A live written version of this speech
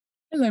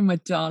Hello, my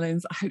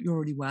darlings. I hope you're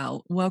really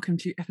well. Welcome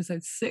to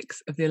episode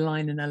 6 of the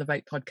Align and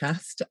Elevate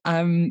podcast.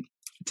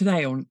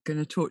 Today, I'm going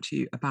to talk to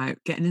you about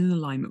getting in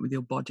alignment with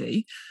your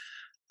body.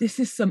 This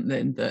is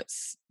something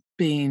that's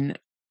been,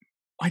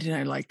 I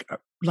don't know,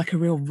 like a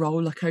real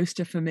roller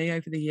coaster for me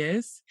over the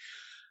years.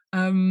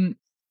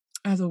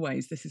 As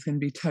always, this is going to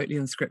be totally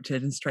unscripted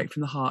and straight from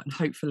the heart. And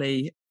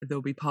hopefully,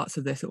 there'll be parts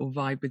of this that will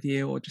vibe with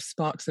you, or just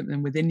spark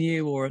something within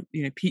you, or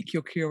pique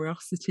your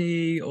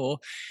curiosity, or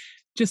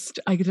just,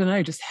 I don't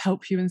know, just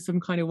help you in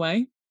some kind of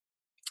way.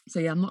 So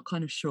yeah, I'm not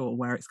kind of sure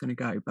where it's going to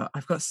go, but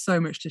I've got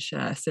so much to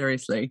share,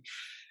 seriously.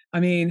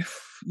 I mean,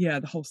 yeah,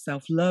 the whole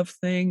self-love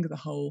thing, the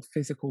whole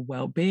physical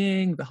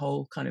well-being, the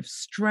whole kind of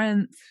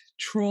strength,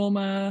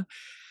 trauma,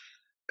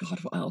 God,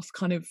 what else?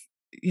 Kind of,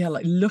 yeah,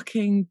 like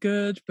looking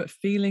good but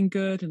feeling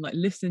good, and like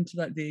listening to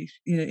like the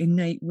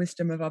innate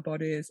wisdom of our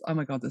bodies. Oh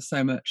my God, there's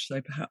so much.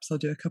 So perhaps I'll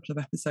do a couple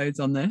of episodes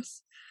on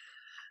this.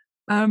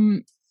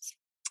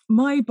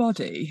 My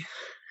body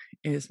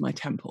is my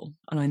temple,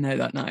 and I know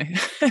that now.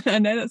 I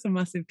know that's a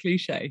massive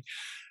cliche,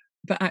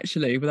 but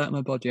actually without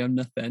my body I'm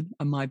nothing,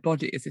 and my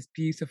body is this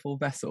beautiful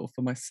vessel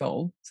for my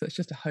soul. So it's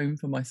just a home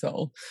for my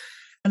soul.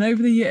 And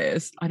over the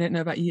years, I don't know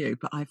about you,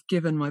 but I've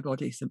given my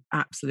body some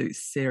absolute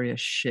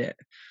serious shit.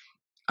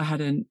 I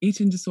had an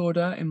eating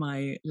disorder in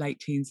my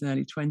late teens and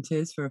early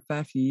 20s for a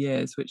fair few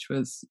years, which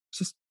was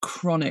just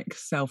chronic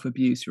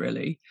self-abuse,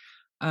 really.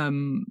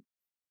 um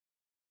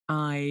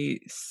I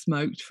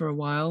smoked for a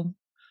while.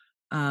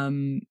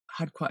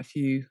 Had quite a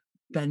few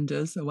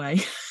benders away.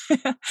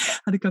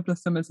 Had a couple of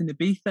summers in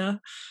Ibiza,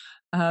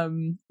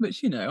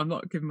 which I'm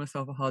not giving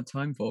myself a hard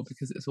time for,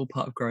 because it's all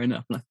part of growing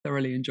up, and I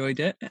thoroughly enjoyed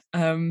it.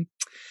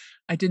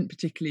 I didn't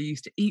particularly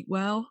used to eat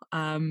well.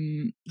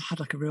 Had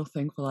like a real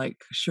thing for like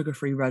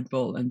sugar-free Red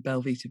Bull and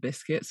Belvita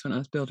biscuits when I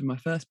was building my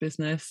first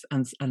business,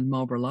 and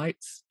Marlboro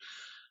Lights.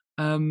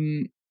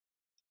 Um,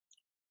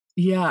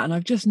 yeah, and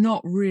I've just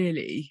not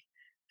really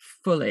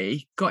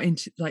fully got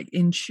into like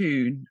in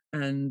tune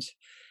and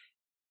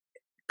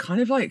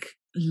kind of like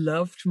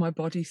loved my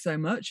body so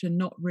much, and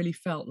not really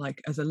felt like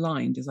as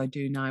aligned as I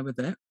do now with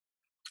it.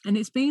 And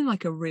it's been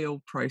like a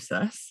real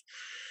process.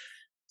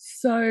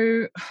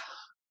 So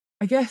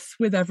I guess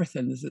with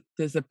everything,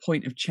 there's a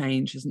point of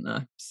change, isn't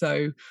there?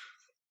 So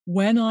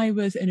when I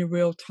was in a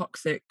real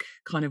toxic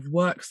kind of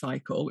work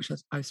cycle, which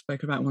I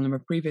spoke about in one of my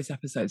previous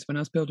episodes, when I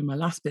was building my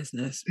last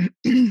business,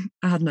 I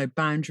had no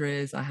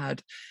boundaries. I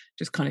had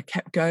just kind of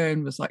kept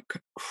going, was like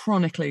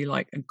chronically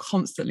like and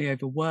constantly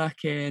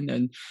overworking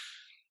and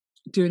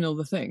doing all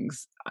the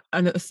things.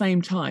 And at the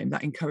same time,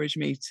 that encouraged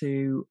me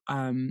to,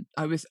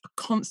 I was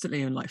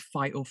constantly in like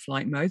fight or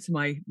flight mode. So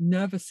my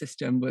nervous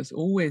system was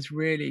always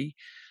really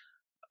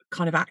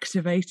kind of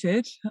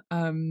activated.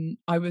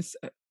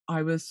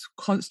 I was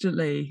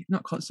constantly,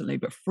 not constantly,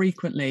 but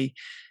frequently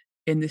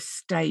in this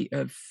state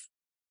of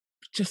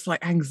just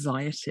like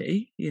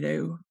anxiety.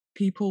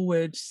 People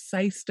would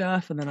say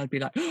stuff and then I'd be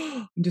like,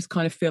 and just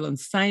kind of feel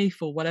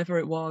unsafe or whatever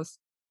it was,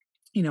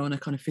 on a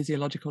kind of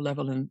physiological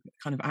level, and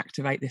kind of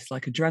activate this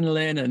like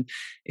adrenaline. And,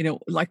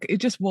 like it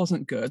just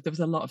wasn't good. There was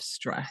a lot of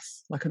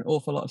stress, like an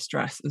awful lot of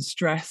stress. And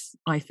stress,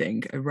 I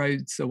think,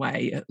 erodes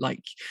away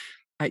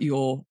at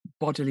your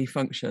bodily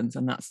functions,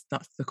 and that's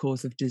the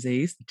cause of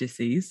disease.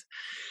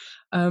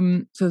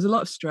 So there's a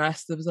lot of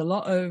stress. There was a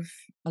lot of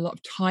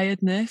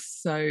tiredness.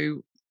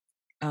 So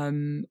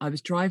I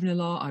was driving a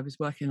lot. I was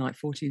working like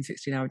 14,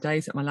 16-hour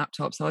days at my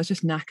laptop. So I was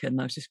just knackered,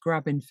 and I was just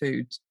grabbing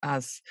food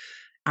as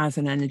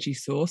an energy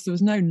source. There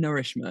was no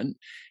nourishment.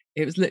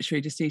 It was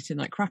literally just eating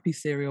like crappy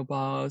cereal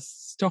bars,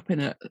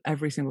 stopping at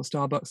every single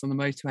Starbucks on the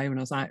motorway when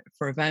I was out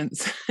for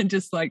events, and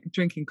just like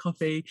drinking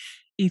coffee,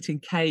 eating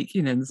cake.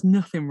 There's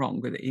nothing wrong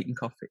with eating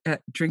coffee,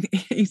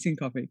 eating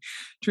coffee,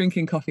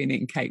 drinking coffee and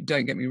eating cake.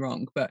 Don't get me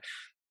wrong, but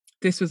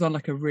this was on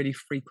like a really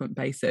frequent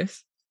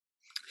basis.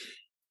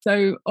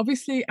 So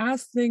obviously,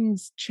 as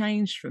things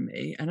changed for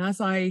me, and as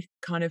I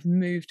kind of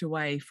moved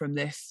away from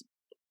this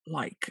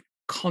like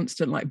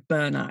constant like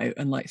burnout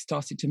and like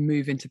started to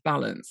move into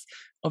balance,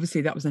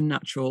 obviously that was a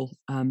natural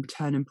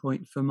turning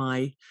point for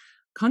my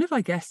kind of,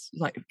 I guess,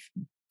 like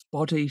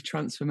body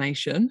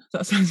transformation.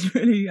 That sounds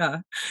really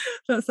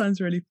that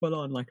sounds really full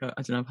on, like I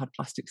don't know, I've had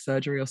plastic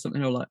surgery or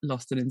something, or like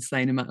lost an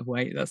insane amount of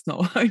weight. That's not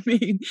what I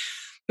mean.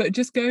 But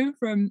just going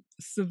from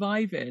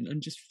surviving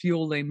and just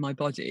fueling my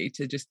body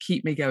to just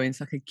keep me going,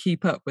 so I could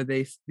keep up with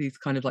these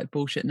kind of like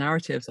bullshit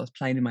narratives I was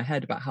playing in my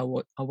head about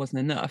how I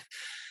wasn't enough.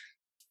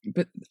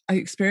 But I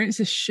experienced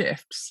this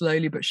shift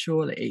slowly but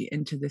surely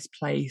into this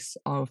place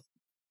of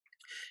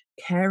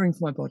caring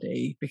for my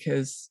body,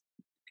 because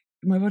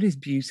my body's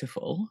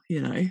beautiful.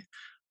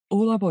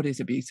 All our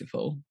bodies are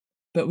beautiful,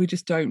 but we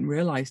just don't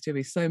realize, do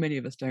we? So many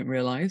of us don't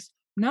realize.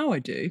 Now I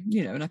do,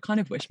 and I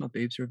kind of wish my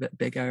boobs were a bit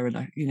bigger, and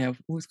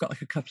I've always got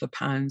like a couple of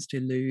pounds to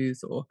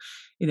lose, or,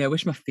 I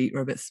wish my feet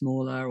were a bit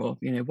smaller, or,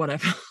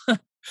 whatever. But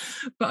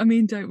I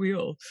mean, don't we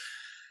all?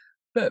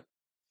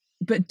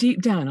 But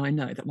deep down, I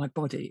know that my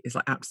body is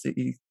like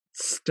absolutely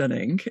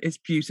stunning. It's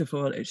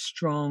beautiful, it's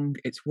strong,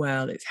 it's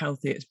well, it's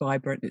healthy, it's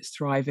vibrant, it's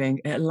thriving.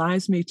 It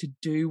allows me to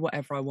do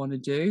whatever I want to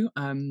do.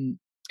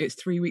 It's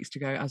 3 weeks to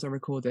go as I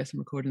record this. I'm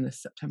recording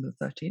this September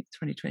 13th,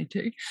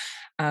 2022.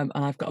 And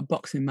I've got a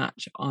boxing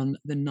match on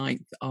the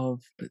 9th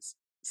of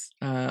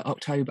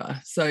October.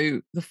 So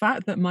the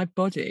fact that my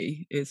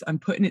body is, I'm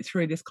putting it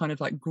through this kind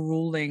of like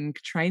grueling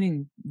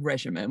training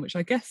regimen, which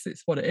I guess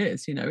it's what it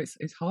is, you know,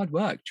 it's hard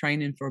work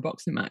training for a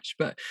boxing match,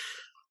 but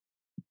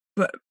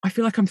I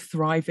feel like I'm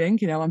thriving,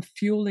 you know, I'm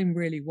fueling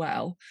really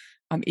well,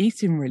 I'm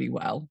eating really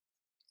well.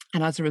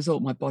 And as a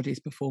result, my body's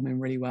performing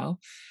really well.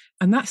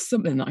 And that's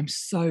something that I'm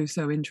so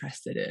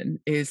interested in,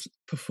 is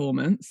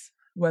performance,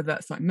 whether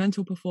that's like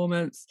mental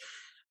performance,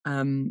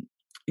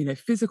 you know,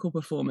 physical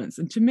performance.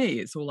 And to me,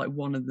 it's all like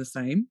one and the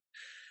same.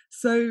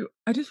 So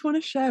I just want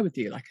to share with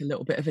you like a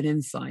little bit of an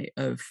insight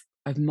of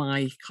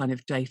my kind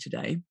of day to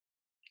day.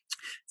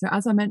 So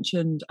as I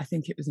mentioned, I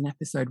think it was in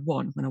episode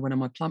 1 when I went on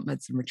my plant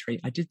medicine retreat,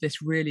 I did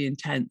this really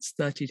intense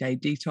 30-day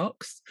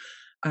detox,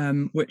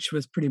 which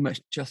was pretty much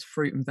just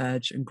fruit and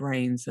veg and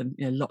grains and,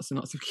 you know, lots and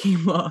lots of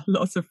quinoa,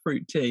 lots of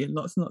fruit tea and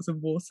lots of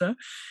water.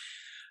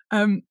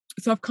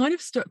 So I've kind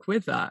of stuck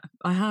with that.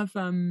 I have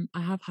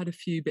had a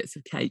few bits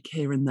of cake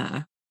here and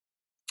there,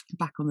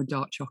 back on the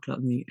dark chocolate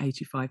and the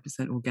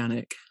 85%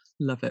 organic.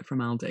 Love it from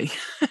Aldi.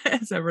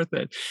 It's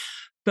everything.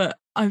 But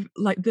I've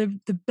like the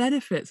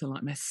benefits are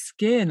like my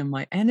skin and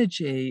my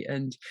energy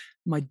and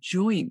my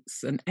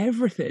joints and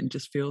everything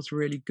just feels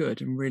really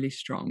good and really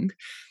strong.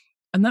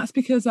 And that's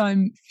because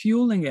I'm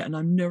fueling it and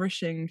I'm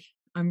nourishing.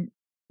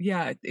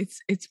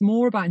 It's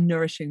more about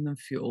nourishing than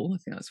fuel. I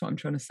think that's what I'm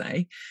trying to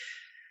say.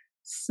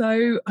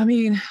 So, I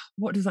mean,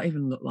 what does that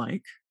even look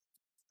like?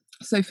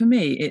 So for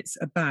me, it's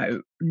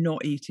about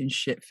not eating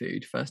shit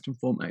food first and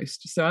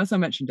foremost. So as I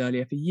mentioned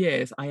earlier, for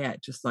years I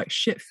ate just like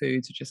shit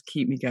food to just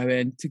keep me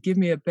going, to give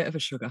me a bit of a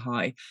sugar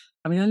high.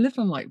 I mean, I lived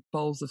on like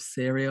bowls of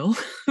cereal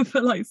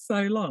for like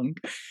so long,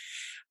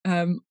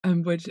 and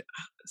would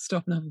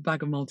stop and have a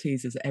bag of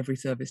Maltesers at every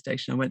service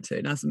station I went to.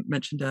 And as I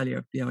mentioned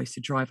earlier, you know, I used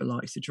to drive a lot.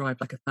 I used to drive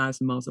like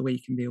 1,000 miles a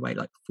week and be away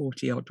like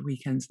 40 odd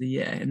weekends of the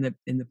year in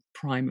the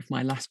prime of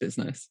my last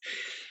business.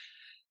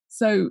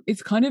 So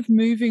it's kind of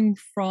moving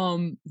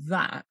from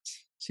that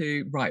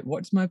to, right,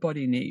 what does my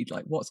body need?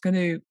 Like what's going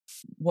to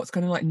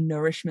like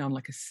nourish me on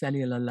like a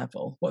cellular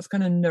level? What's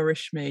going to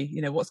nourish me?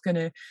 You know, what's going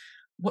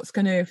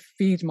to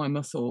feed my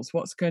muscles?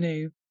 What's going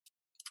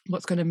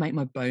to make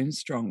my bones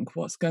strong?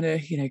 What's going to,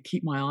 you know,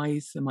 keep my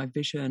eyes and my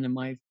vision and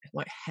my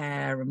like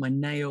hair and my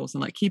nails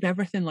and like keep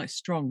everything like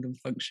strong and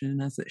functioning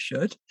as it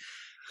should?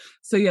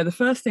 So yeah, the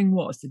first thing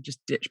was to just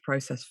ditch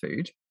processed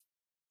food.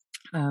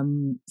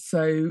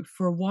 So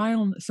for a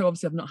while, so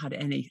obviously I've not had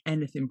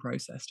anything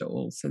processed at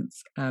all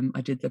since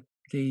I did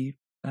the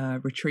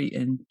retreat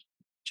in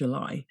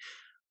July,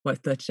 well,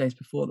 30 days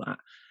before that.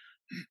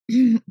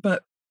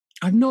 But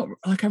I've not,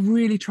 like, I've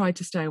really tried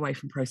to stay away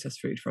from processed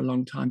food for a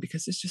long time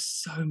because there's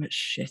just so much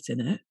shit in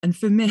it. And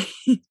for me,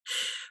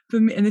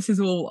 and this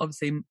is all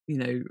obviously, you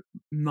know,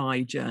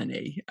 my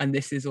journey, and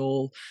this is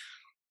all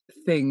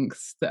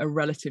things that are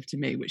relative to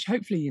me, which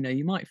hopefully, you know,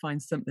 you might find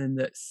something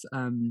that's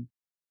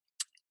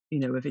you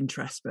know, of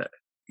interest, but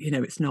you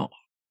know, it's not,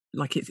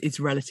 like, it's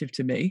relative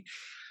to me.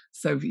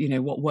 So, you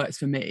know, what works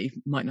for me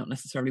might not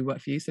necessarily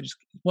work for you. So just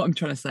what I'm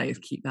trying to say is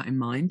keep that in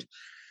mind.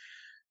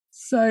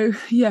 So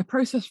yeah,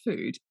 processed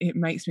food, it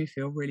makes me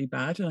feel really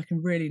bad. And I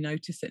can really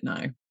notice it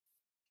now.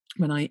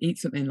 When I eat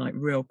something like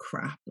real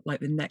crap, like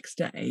the next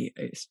day,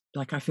 it's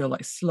like I feel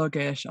like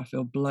sluggish, I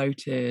feel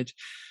bloated,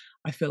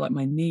 I feel like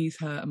my knees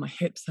hurt and my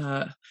hips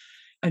hurt.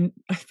 And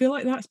I feel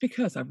like that's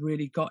because I've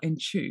really got in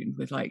tune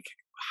with like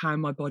how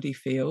my body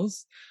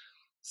feels.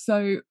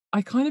 So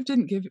I kind of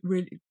didn't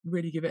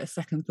really give it a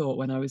second thought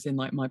when I was in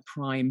like my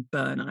prime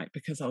burnout,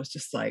 because I was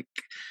just like,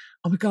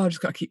 oh my God, I just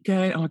got to keep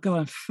going. Oh my God,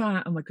 I'm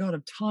fat. Oh my God,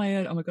 I'm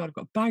tired. Oh my God, I've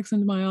got bags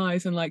under my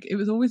eyes. And like, it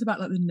was always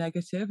about like the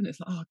negative. And it's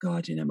like, oh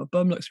God, you know, my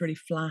bum looks really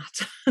flat.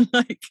 And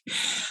like,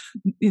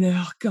 you know,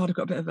 oh God, I've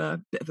got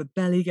a bit of a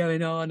belly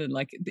going on. And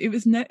like, it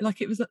was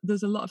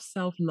there's a lot of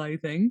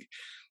self-loathing.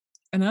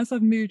 And as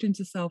I've moved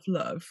into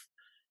self-love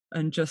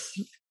and just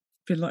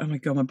feel like, oh my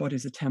God, my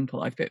body's a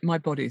temple. My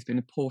body's been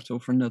a portal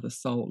for another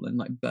soul and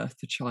like birth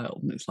to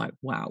child. And it's like,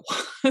 wow,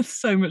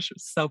 so much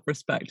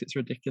self-respect. It's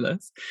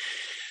ridiculous.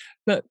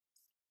 But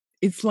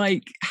it's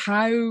like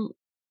how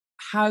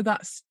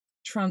that's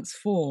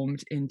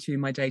transformed into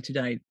my day to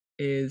day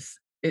is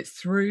it's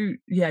through,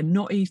 yeah,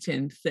 not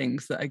eating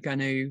things that are going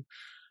to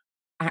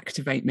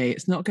activate me.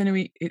 It's not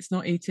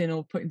eating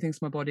or putting things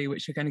in my body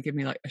which are going to give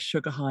me like a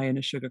sugar high and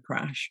a sugar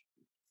crash.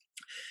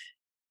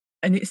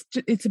 And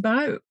it's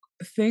about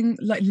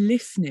like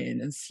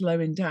listening and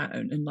slowing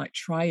down and like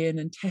trying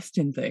and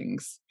testing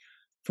things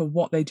for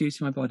what they do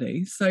to my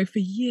body. So for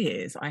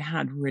years I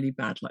had really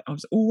bad, like I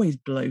was always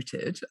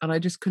bloated and I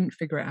just couldn't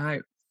figure it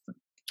out.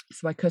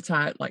 So I cut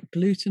out like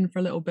gluten for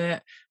a little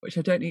bit, which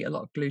I don't eat a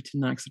lot of gluten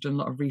now because I've done a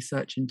lot of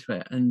research into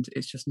it and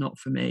it's just not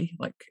for me.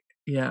 Like,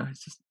 yeah, it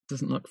just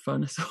doesn't look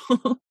fun at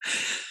all.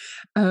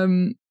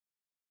 And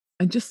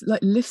just like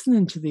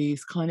listening to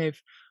these kind of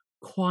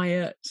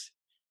quiet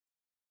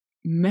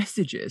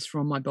messages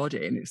from my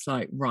body, and it's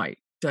like, right,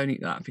 don't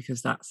eat that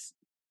because that's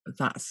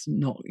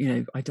not,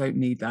 I don't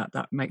need that.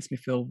 That makes me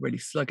feel really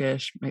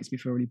sluggish, makes me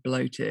feel really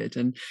bloated.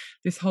 And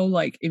this whole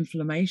like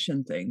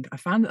inflammation thing, I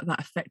found that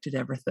affected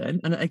everything.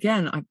 And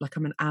again,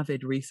 I'm an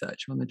avid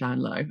researcher on the down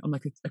low. I'm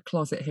like a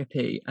closet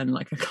hippie and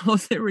like a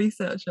closet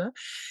researcher.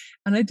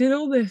 And I did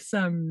all this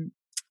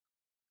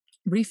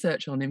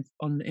research on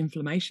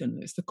inflammation.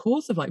 It's the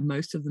cause of like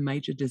most of the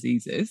major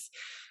diseases.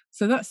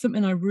 So that's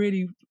something I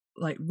really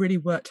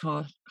worked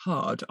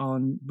hard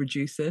on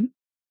reducing.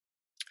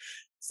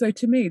 So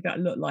to me, that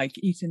looked like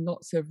eating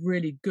lots of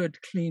really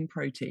good, clean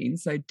protein.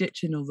 So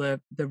ditching all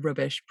the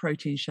rubbish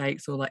protein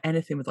shakes, or like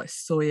anything with like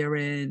soya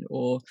in,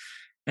 or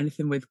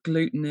anything with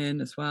gluten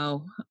in as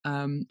well.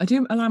 I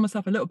do allow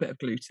myself a little bit of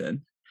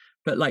gluten,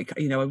 but like,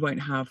 I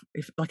won't have,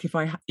 if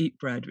I eat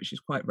bread, which is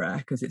quite rare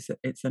because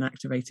it's an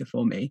activator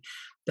for me,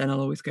 then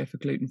I'll always go for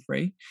gluten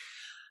free.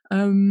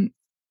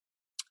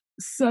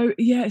 So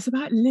yeah, it's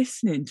about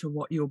listening to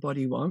what your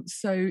body wants.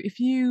 So if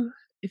you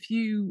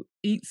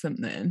eat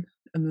something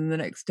and then the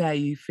next day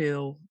you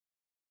feel,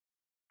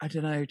 I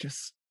don't know,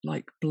 just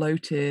like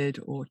bloated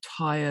or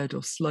tired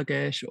or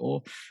sluggish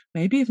or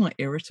maybe even like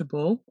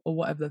irritable or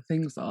whatever the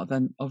things are,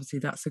 then obviously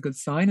that's a good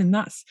sign. And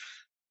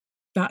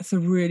that's a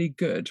really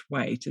good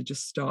way to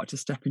just start to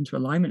step into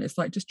alignment. It's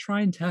like, just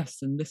try and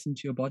test and listen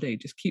to your body.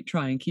 Just keep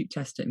trying, keep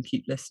testing,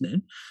 keep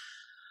listening.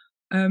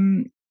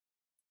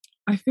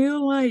 I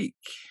feel like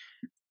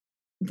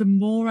the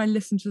more I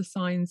listen to the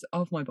signs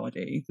of my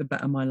body, the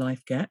better my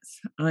life gets.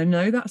 And I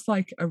know that's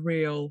like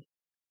that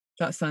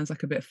sounds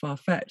like a bit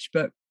far-fetched,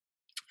 but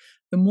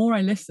the more I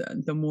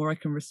listen, the more I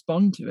can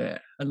respond to it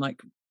and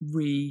like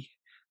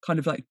kind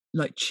of like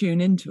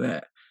tune into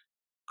it.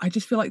 I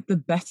just feel like the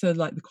better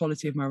like the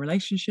quality of my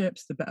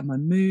relationships, the better my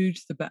mood,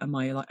 the better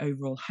my like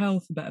overall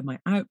health, the better my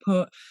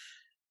output,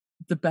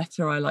 the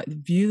better I like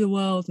view the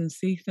world and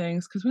see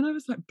things. Because when I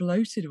was like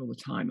bloated all the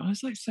time, I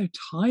was like so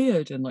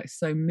tired and like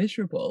so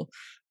miserable.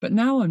 But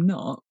now I'm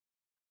not.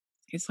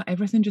 It's like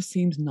everything just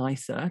seems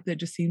nicer. There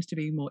just seems to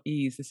be more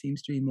ease. There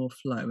seems to be more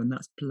flow, and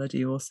that's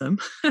bloody awesome.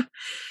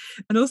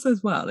 And also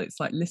as well, it's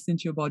like listening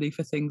to your body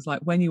for things like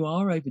when you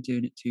are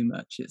overdoing it too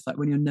much. It's like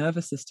when your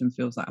nervous system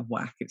feels out of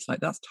whack. It's like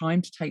that's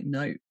time to take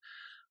note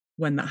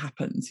when that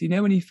happens.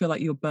 When you feel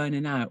like you're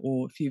burning out,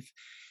 or if you've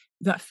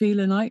that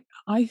feeling,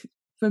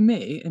 for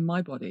me in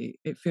my body,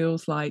 it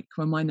feels like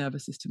when my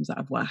nervous system's out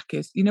of whack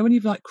is, when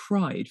you've like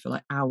cried for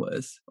like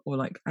hours or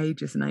like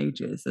ages and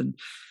ages, and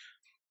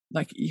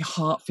like your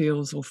heart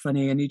feels all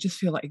funny and you just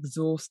feel like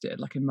exhausted,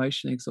 like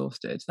emotionally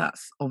exhausted.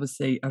 That's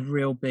obviously a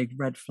real big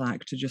red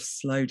flag to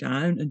just slow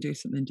down and do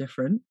something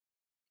different.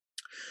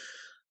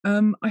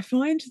 I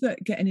find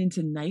that getting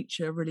into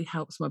nature really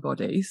helps my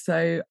body.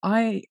 So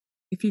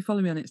if you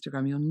follow me on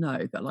Instagram, you'll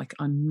know that like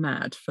I'm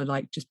mad for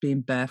like just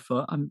being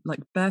barefoot. I'm like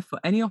barefoot,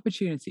 any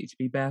opportunity to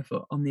be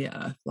barefoot on the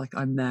earth, like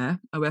I'm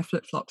there. I wear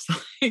flip-flops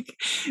like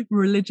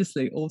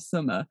religiously all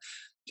summer,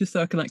 just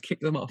so I can like kick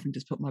them off and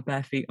just put my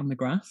bare feet on the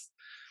grass.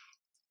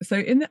 So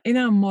in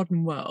our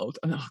modern world,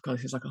 and oh god,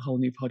 this is like a whole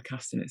new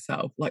podcast in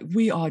itself. Like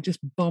we are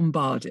just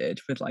bombarded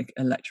with like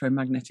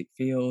electromagnetic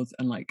fields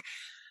and like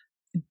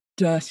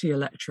dirty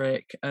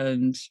electric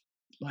and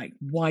like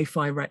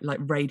Wi-Fi like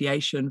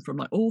radiation from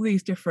like all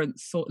these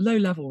different low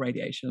level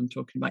radiation. I'm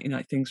talking about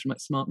like things from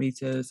like smart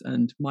meters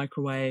and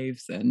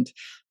microwaves and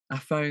our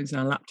phones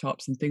and our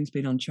laptops and things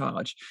being on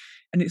charge.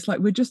 And it's like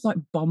we're just like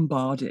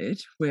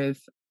bombarded with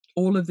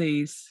all of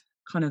these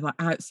kind of like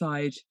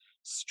outside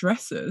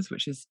stressors,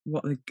 which is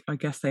what I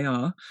guess they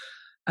are,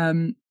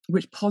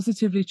 which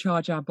positively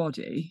charge our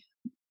body,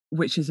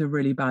 which is a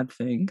really bad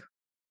thing.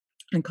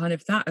 And kind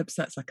of that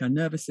upsets like our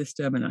nervous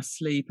system and our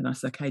sleep and our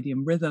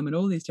circadian rhythm and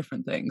all these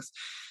different things.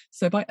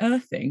 So by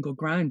earthing or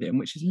grounding,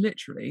 which is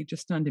literally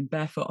just standing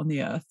barefoot on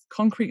the earth,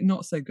 concrete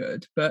not so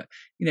good, but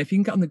if you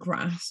can get on the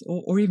grass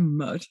or even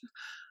mud,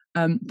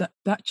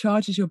 that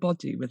charges your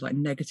body with like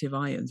negative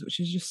ions, which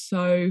is just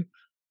so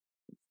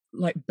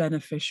like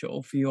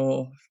beneficial for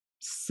your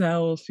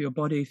cells, for your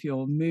body, for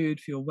your mood,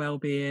 for your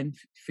well-being,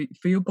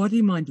 for your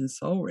body, mind and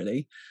soul,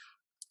 really.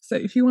 So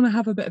if you want to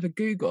have a bit of a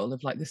Google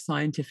of like the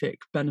scientific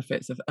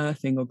benefits of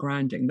earthing or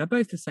grounding, they're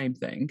both the same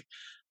thing.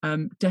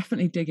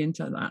 Definitely dig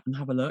into that and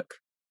have a look.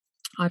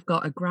 I've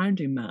got a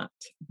grounding mat,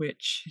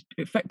 which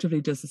effectively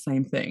does the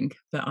same thing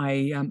that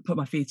I put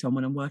my feet on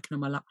when I'm working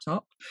on my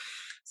laptop.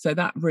 So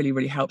that really,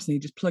 really helps. And you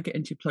just plug it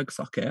into your plug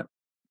socket,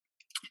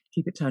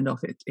 keep it turned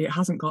off. It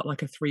hasn't got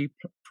like a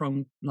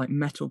 3-prong like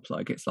metal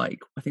plug. It's like,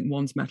 I think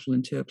one's metal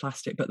and two are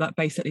plastic, but that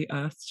basically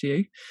earths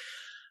you.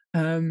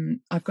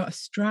 I've got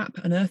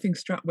an earthing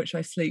strap, which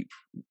I sleep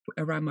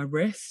around my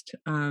wrist.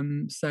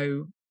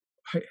 So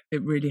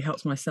it really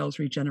helps my cells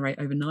regenerate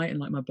overnight and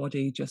like my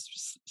body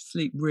just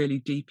sleep really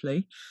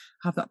deeply.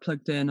 Have that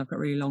plugged in. I've got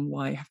really long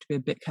wire. You have to be a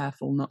bit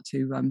careful not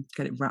to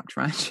get it wrapped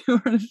around you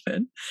or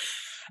anything.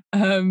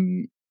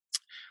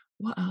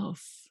 What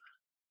else?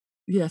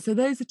 Yeah, so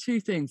those are two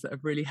things that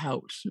have really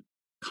helped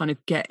kind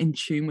of get in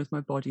tune with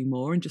my body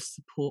more and just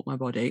support my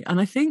body. And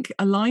I think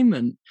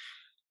alignment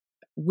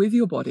with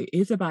your body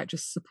is about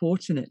just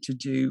supporting it to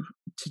do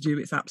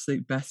its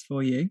absolute best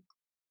for you.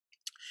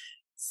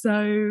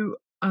 So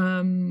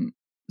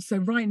so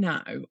right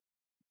now,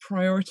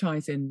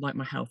 prioritizing like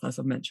my health, as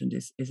I've mentioned,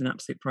 is an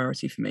absolute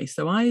priority for me.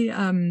 So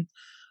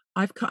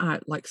I've cut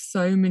out like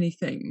so many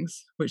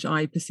things which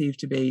I perceive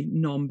to be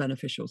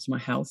non-beneficial to my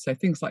health. So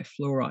things like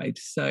fluoride.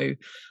 So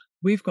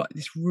we've got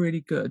this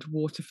really good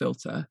water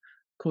filter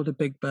called a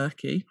Big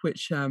Berkey,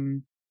 which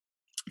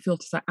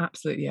filters out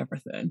absolutely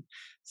everything.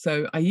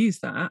 So I use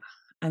that.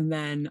 And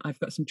then I've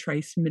got some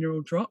trace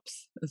mineral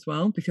drops as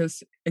well,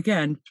 because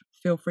again,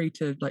 feel free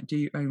to like do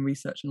your own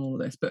research on all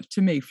of this. But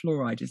to me,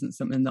 fluoride isn't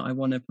something that I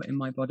want to put in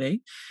my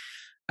body.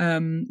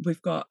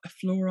 We've got a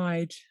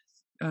fluoride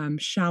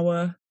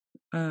shower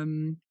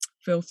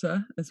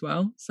filter as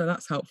well, so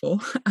that's helpful.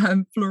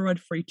 Fluoride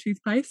free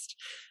toothpaste.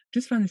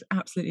 Just found this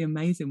absolutely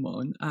amazing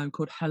one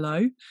called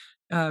Hello.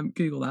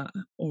 Google that.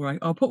 All right,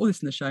 I'll put all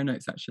this in the show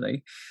notes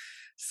actually.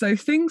 So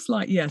things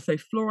like, so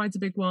fluoride's a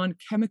big one,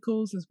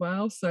 chemicals as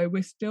well. So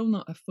we're still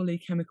not a fully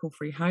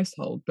chemical-free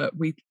household, but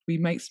we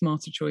make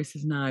smarter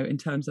choices now in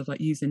terms of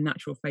like using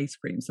natural face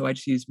cream. So I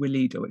just use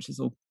Weleda, which is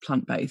all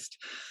plant-based.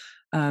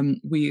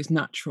 We use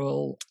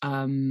natural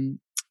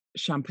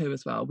shampoo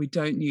as well. We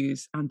don't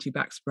use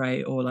anti-bac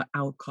spray or like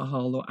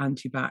alcohol or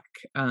anti-bac,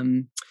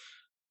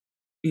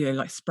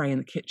 like spray in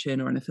the kitchen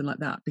or anything like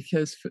that,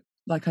 because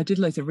like I did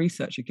loads of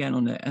research again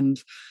on it,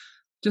 and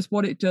just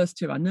what it does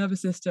to our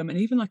nervous system and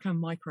even like our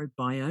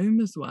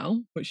microbiome as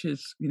well, which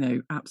is,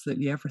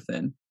 absolutely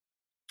everything.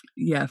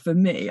 Yeah, for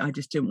me, I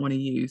just didn't want to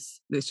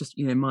use, it's just,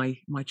 my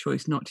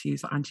choice not to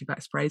use like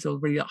anti-bac sprays or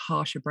really like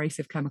harsh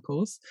abrasive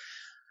chemicals.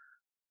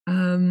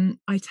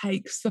 I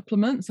take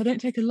supplements. I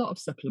don't take a lot of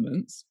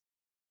supplements,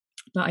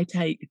 but I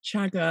take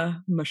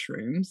chaga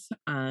mushrooms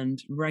and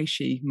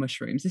reishi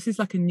mushrooms. This is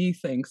like a new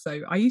thing.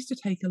 So I used to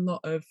take a lot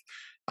of,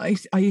 I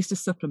used to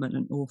supplement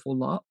an awful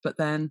lot, but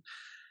then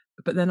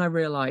I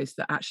realized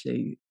that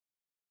actually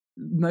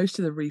most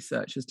of the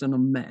research is done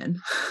on men.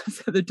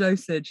 So the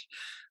dosage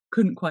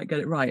couldn't quite get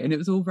it right. And it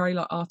was all very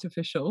like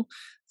artificial.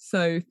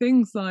 So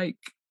things like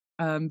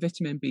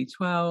vitamin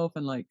B12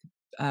 and like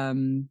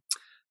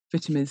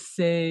vitamin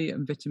C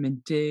and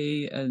vitamin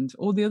D and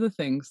all the other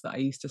things that I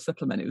used to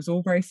supplement, it was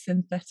all very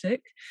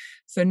synthetic.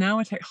 So now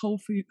I take whole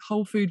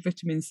food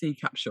vitamin C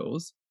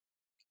capsules.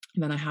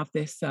 And then I have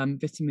this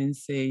vitamin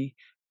C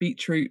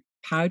beetroot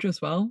powder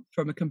as well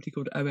from a company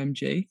called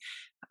OMG.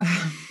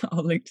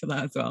 I'll link to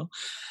that as well.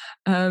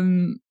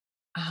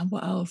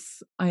 What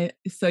else?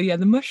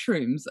 The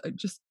mushrooms,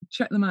 just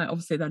check them out.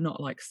 Obviously, they're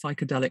not like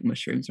psychedelic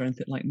mushrooms or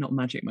anything, like not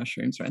magic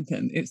mushrooms or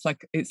anything.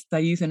 They're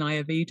using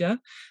Ayurveda.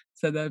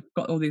 So they've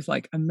got all these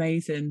like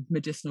amazing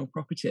medicinal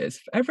properties,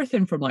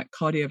 everything from like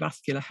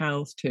cardiovascular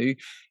health to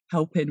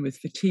helping with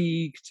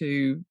fatigue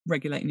to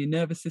regulating your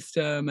nervous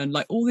system and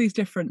like all these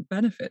different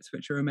benefits,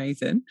 which are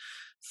amazing.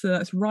 So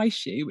that's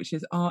reishi, which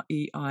is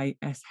Reishi.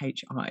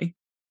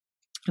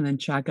 And then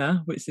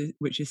chaga, which is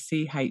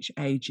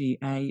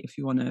CHAGA. If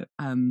you want to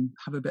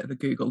have a bit of a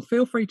Google,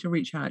 feel free to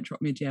reach out,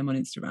 drop me a DM on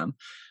Instagram,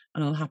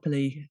 and I'll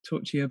happily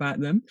talk to you about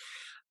them.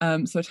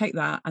 So I take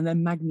that, and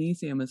then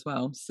magnesium as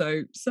well.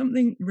 So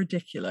something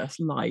ridiculous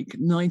like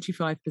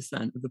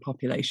 95% of the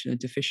population are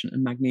deficient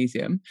in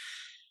magnesium.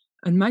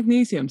 And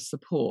magnesium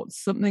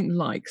supports something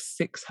like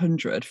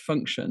 600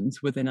 functions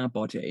within our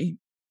body.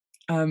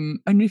 And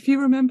if you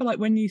remember, like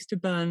when you used to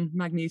burn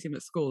magnesium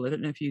at school, I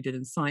don't know if you did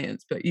in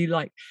science, but you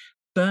like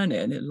burn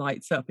it and it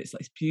lights up. It's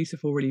like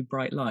beautiful, really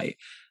bright light.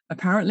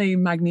 Apparently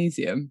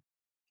magnesium,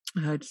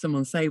 I heard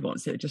someone say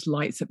once, it just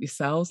lights up your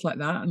cells like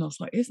that. And I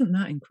was like, isn't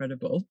that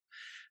incredible?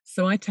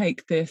 So I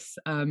take this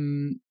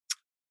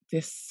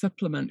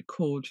supplement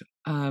called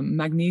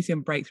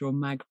Magnesium Breakthrough or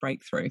Mag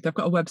Breakthrough. They've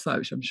got a website,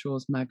 which I'm sure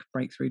is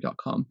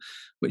magbreakthrough.com,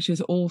 which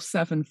is all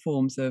 7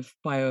 forms of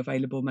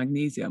bioavailable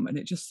magnesium. And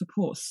it just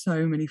supports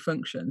so many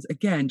functions.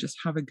 Again, just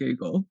have a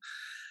Google.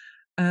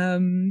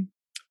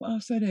 What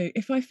else do I do?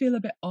 If I feel a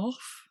bit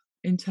off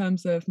in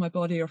terms of my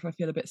body, or if I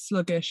feel a bit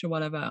sluggish or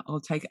whatever,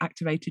 I'll take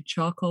activated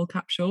charcoal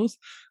capsules,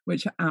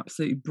 which are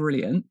absolutely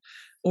brilliant.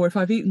 Or if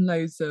I've eaten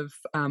loads of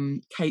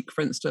cake,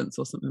 for instance,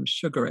 or something with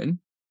sugar in,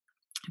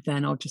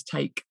 then I'll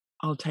take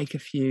a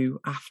few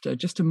after,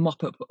 just to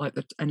mop up like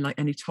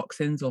any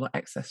toxins or like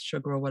excess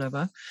sugar or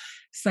whatever.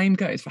 Same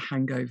goes for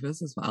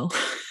hangovers as well.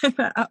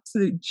 They're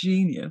absolute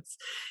genius.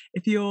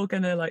 If you're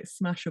gonna like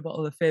smash a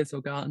bottle of fizz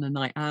or go out on a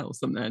night out or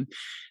something,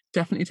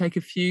 definitely take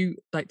 2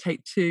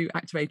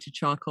 activated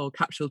charcoal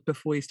capsules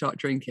before you start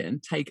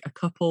drinking. Take a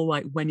couple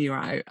like when you're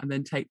out, and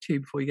then take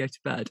 2 before you go to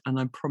bed, and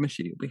I promise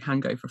you'll be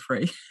hangover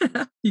free.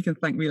 You can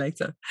thank me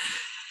later.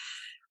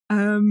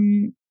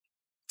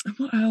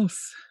 What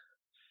else?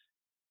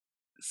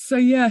 So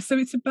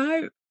it's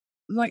about,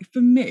 like,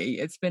 for me,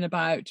 it's been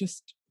about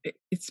just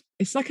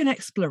it's like an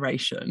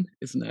exploration,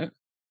 isn't it?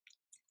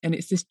 And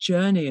it's this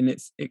journey, and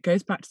it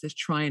goes back to this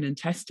trying and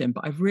testing,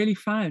 but I've really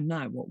found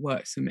now what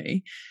works for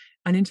me.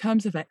 And in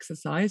terms of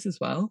exercise as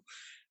well.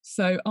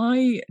 So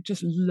I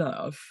just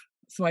love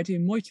so I do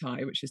Muay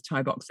Thai, which is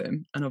Thai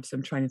boxing, and obviously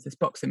I'm training for this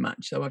boxing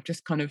match. So I've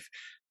just kind of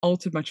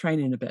altered my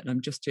training a bit, and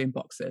I'm just doing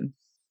boxing.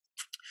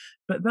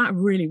 But that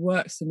really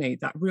works for me.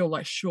 That real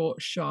like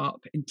short,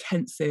 sharp,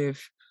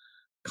 intensive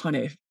kind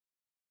of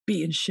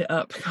beating shit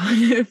up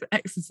kind of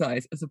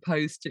exercise, as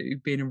opposed to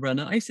being a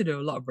runner. I used to do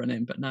a lot of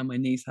running, but now my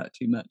knees hurt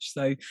too much,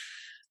 so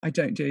I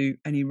don't do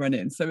any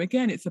running. So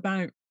again, it's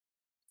about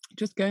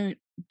just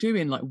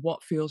doing like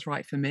what feels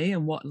right for me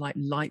and what like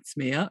lights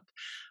me up.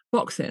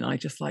 Boxing, I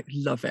just like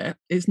love it.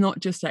 It's not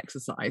just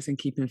exercise and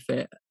keeping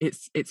fit.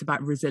 It's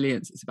about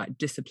resilience. It's about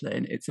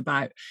discipline. It's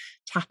about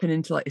tapping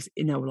into like this,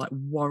 like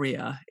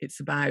warrior. It's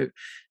about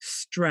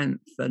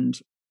strength and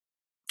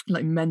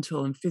like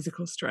mental and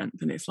physical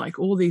strength. And it's like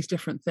all these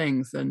different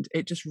things. And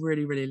it just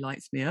really, really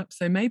lights me up.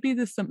 So maybe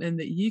there's something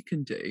that you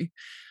can do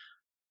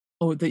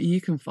or that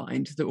you can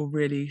find that will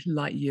really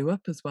light you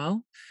up as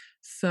well.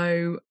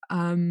 So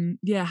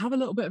yeah, have a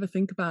little bit of a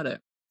think about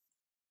it.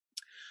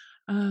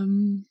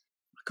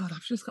 God,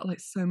 I've just got like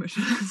so much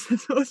to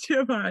talk to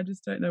you about. I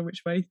just don't know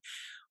which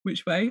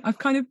way. I've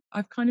kind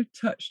of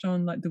touched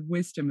on like the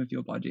wisdom of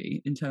your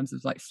body in terms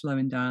of like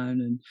slowing down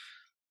and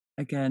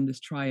again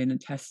just trying and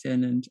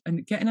testing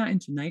and getting out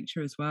into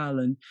nature as well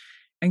and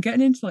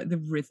getting into like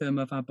the rhythm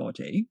of our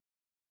body.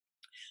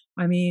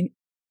 I mean,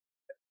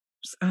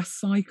 our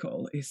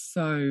cycle is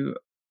so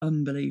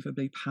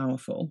unbelievably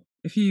powerful.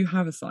 If you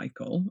have a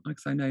cycle,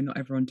 because I know not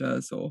everyone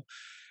does, or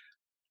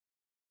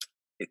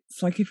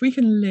it's like if we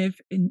can live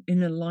in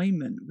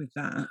alignment with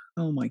that,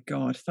 oh my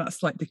God,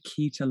 that's like the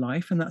key to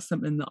life. And that's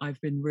something that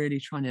I've been really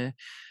trying to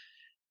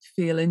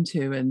feel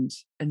into and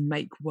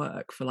make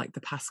work for like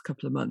the past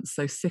couple of months.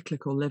 So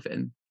cyclical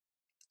living.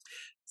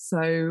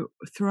 So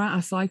throughout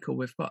our cycle,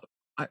 we've got,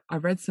 I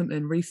read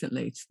something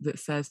recently that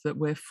says that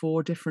we're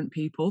 4 different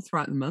people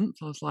throughout the month.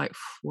 I was like,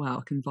 wow,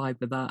 I can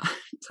vibe with that.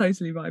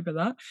 Totally vibe with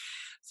that.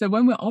 So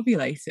when we're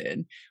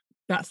ovulating,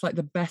 that's like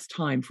the best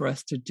time for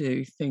us to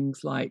do things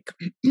like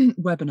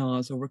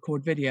webinars or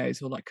record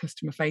videos or like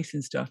customer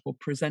facing stuff or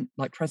present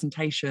like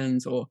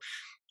presentations or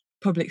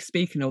public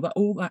speaking,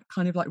 all that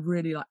kind of like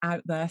really like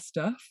out there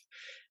stuff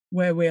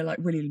where we're like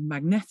really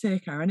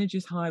magnetic, our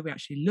energy's high, we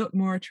actually look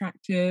more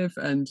attractive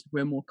and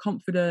we're more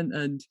confident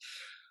and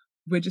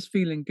we're just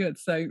feeling good.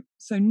 So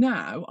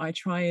now I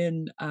try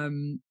and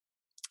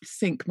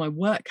sync my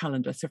work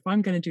calendar. So if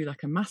I'm going to do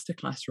like a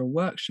masterclass or a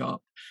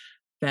workshop,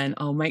 then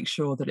I'll make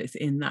sure that it's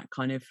in that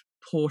kind of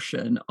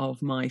portion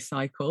of my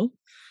cycle.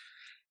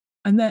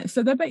 And then,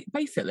 so they're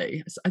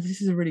basically,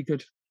 this is a really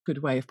good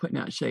way of putting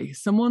it actually.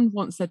 Someone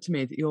once said to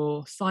me that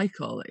your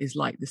cycle is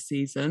like the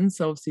season.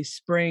 So obviously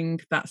spring,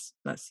 that's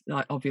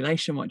like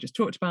ovulation, what I just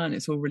talked about. And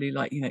it's all really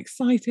like,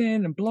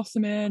 exciting and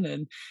blossoming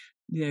and,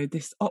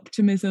 this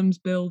optimism's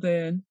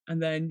building.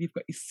 And then you've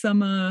got your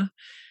summer,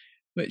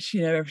 which,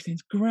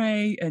 everything's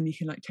great. And you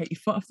can like take your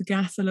foot off the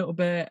gas a little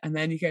bit. And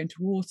then you go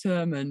into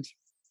autumn and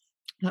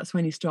that's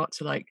when you start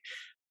to like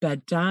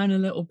bed down a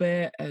little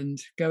bit and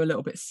go a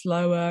little bit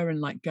slower and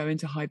like go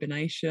into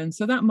hibernation.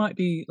 So that might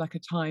be like a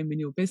time in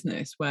your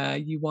business where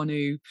you want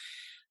to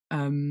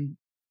kind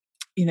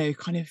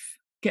of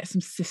get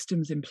some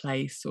systems in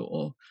place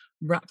or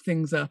wrap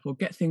things up or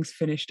get things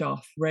finished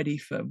off ready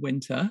for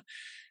winter.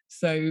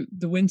 So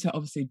the winter,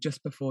 obviously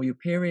just before your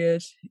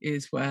period,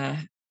 is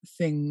where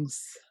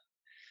things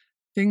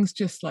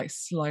just like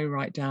slow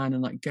right down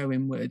and like go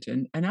inward.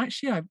 And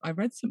actually I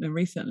read something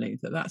recently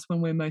that that's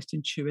when we're most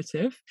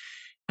intuitive.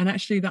 And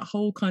actually that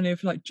whole kind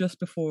of like just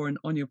before and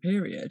on your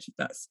period,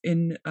 that's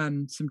in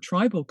some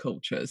tribal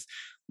cultures,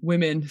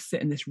 women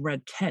sit in this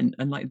red tent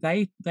and like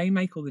they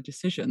make all the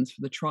decisions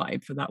for the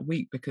tribe for that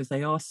week because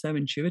they are so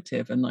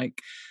intuitive. And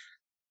like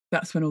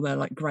that's when all their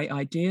like great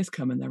ideas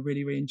come and they're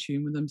really, really in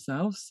tune with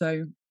themselves.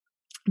 So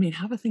I mean,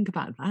 have a think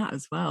about that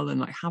as well, and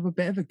like have a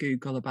bit of a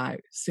Google about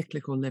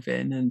cyclical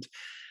living and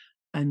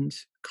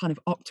kind of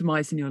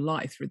optimizing your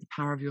life through the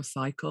power of your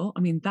cycle. I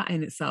mean, that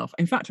in itself.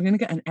 In fact, I'm going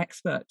to get an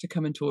expert to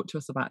come and talk to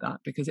us about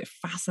that because it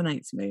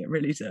fascinates me. It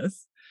really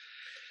does.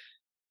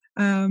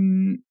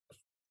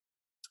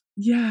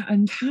 Yeah,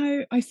 and how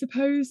I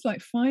suppose,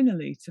 like,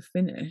 finally to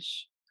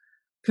finish,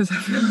 because I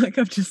feel like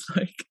I've just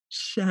like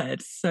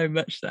shared so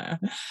much there.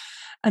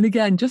 And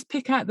again, just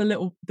pick out the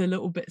little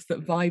bits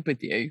that vibe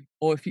with you,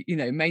 or if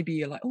maybe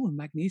you're like, oh,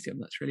 magnesium,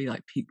 that's really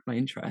like piqued my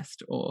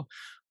interest, or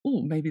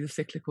oh, maybe the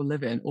cyclical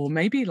living, or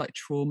maybe like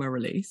trauma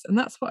release. And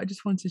that's what I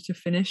just wanted to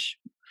finish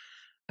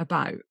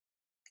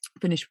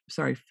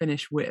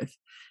with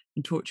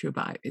and talk to you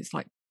about. It's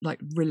like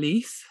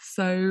release.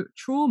 So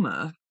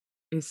trauma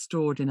is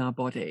stored in our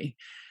body,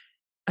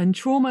 and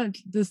trauma,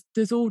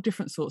 there's all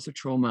different sorts of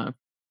trauma.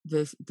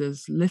 There's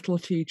little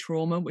t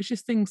trauma, which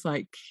is things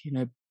like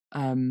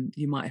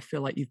you might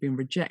feel like you've been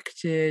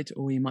rejected,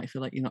 or you might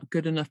feel like you're not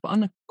good enough, but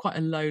on quite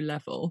a low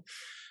level.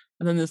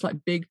 And then there's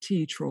like big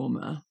T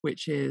trauma,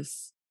 which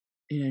is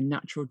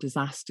natural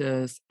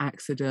disasters,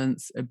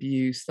 accidents,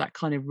 abuse, that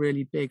kind of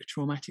really big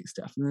traumatic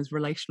stuff. And there's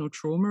relational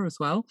trauma as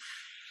well.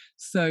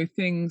 So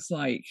things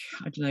like,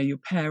 I don't know, your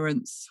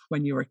parents,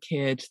 when you were a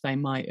kid, they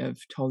might have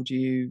told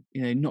you,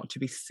 you know, not to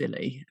be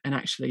silly, and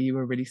actually you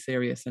were really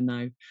serious, and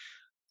now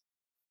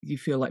you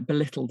feel like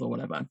belittled or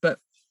whatever. But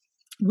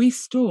we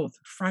store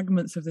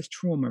fragments of this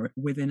trauma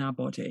within our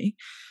body.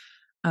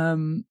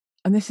 And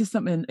this is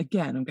something,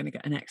 again, I'm going to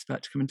get an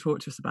expert to come and talk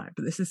to us about,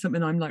 but this is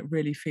something I'm like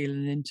really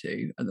feeling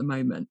into at the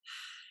moment.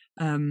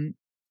 Um,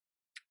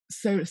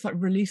 so it's like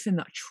releasing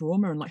that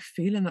trauma and like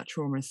feeling that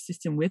trauma and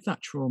sitting with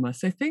that trauma.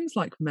 So things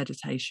like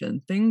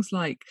meditation, things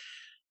like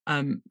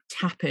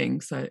tapping,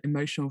 so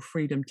emotional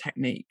freedom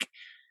technique,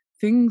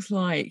 things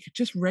like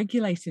just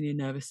regulating your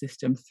nervous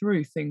system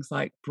through things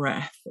like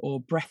breath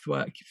or breath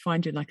work,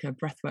 finding like a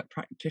breath work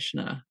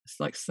practitioner. It's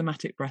like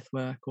somatic breath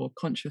work or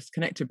conscious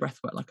connected breath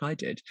work, like I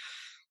did,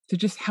 to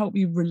just help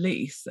you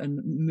release and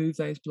move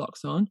those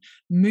blocks on.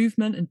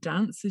 Movement and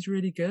dance is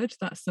really good.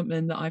 That's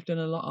something that I've done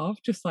a lot of,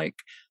 just like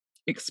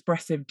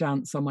expressive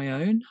dance on my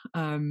own,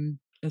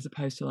 as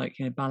opposed to like,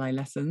 you know, ballet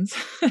lessons.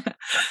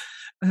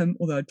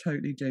 Although I'd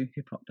totally do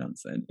hip hop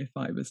dancing if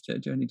I was to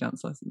do any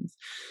dance lessons.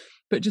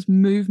 But just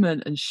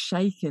movement and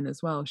shaking as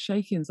well.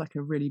 Shaking is like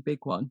a really big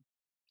one.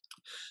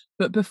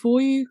 But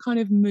before you kind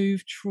of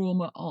move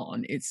trauma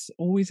on, it's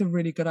always a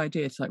really good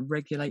idea to like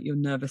regulate your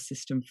nervous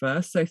system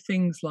first. So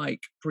things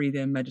like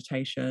breathing,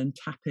 meditation,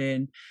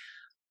 tapping,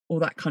 all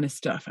that kind of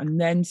stuff,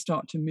 and then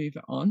start to move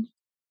it on.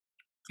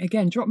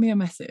 Again, drop me a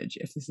message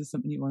if this is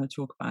something you want to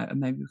talk about, and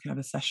maybe we can have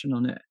a session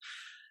on it.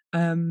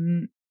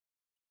 Um,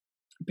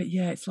 but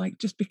yeah, it's like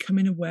just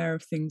becoming aware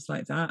of things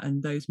like that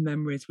and those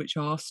memories which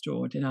are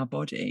stored in our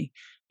body,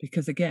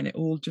 because again, it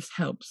all just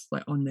helps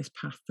like on this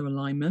path to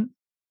alignment.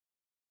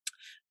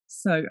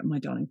 So, my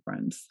darling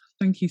friends,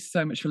 thank you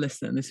so much for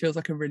listening. This feels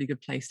like a really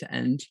good place to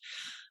end.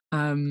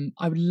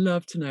 I would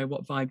love to know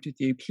what vibed with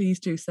you. Please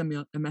do send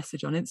me a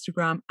message on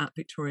Instagram at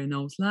Victoria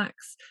Knowles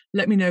Lax.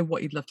 Let me know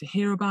what you'd love to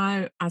hear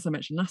about. As I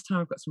mentioned last time,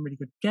 I've got some really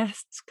good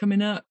guests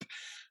coming up.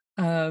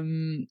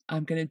 I'm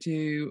going to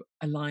do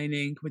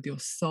aligning with your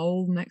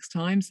soul next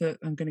time. So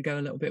I'm going to go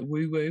a little bit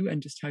woo woo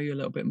and just tell you a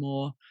little bit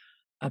more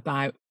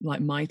about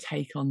like my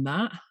take on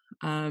that.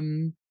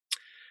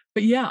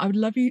 But yeah, I'd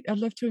love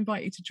to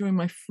invite you to join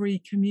my free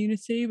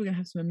community. We're going to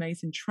have some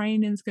amazing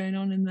trainings going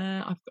on in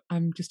there.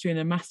 I'm just doing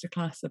a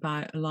masterclass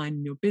about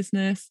aligning your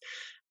business.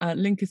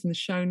 Link is in the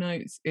show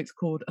notes. It's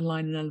called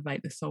Align and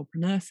Elevate the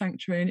Soulpreneur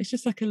Sanctuary. And it's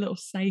just like a little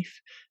safe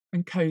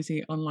and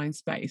cozy online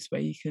space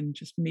where you can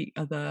just meet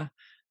other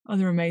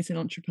amazing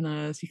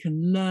entrepreneurs. You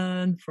can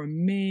learn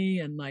from me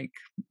and like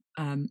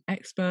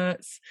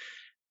experts.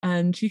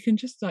 And you can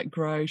just like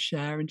grow,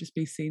 share, and just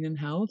be seen and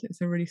held.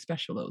 It's a really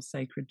special little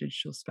sacred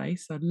digital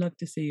space. So I'd love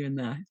to see you in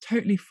there.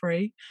 Totally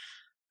free.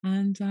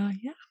 And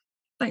yeah,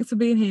 thanks for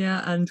being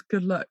here, and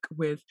good luck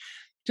with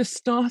just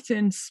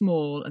starting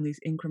small and these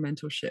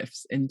incremental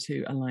shifts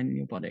into aligning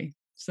your body.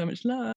 So much love.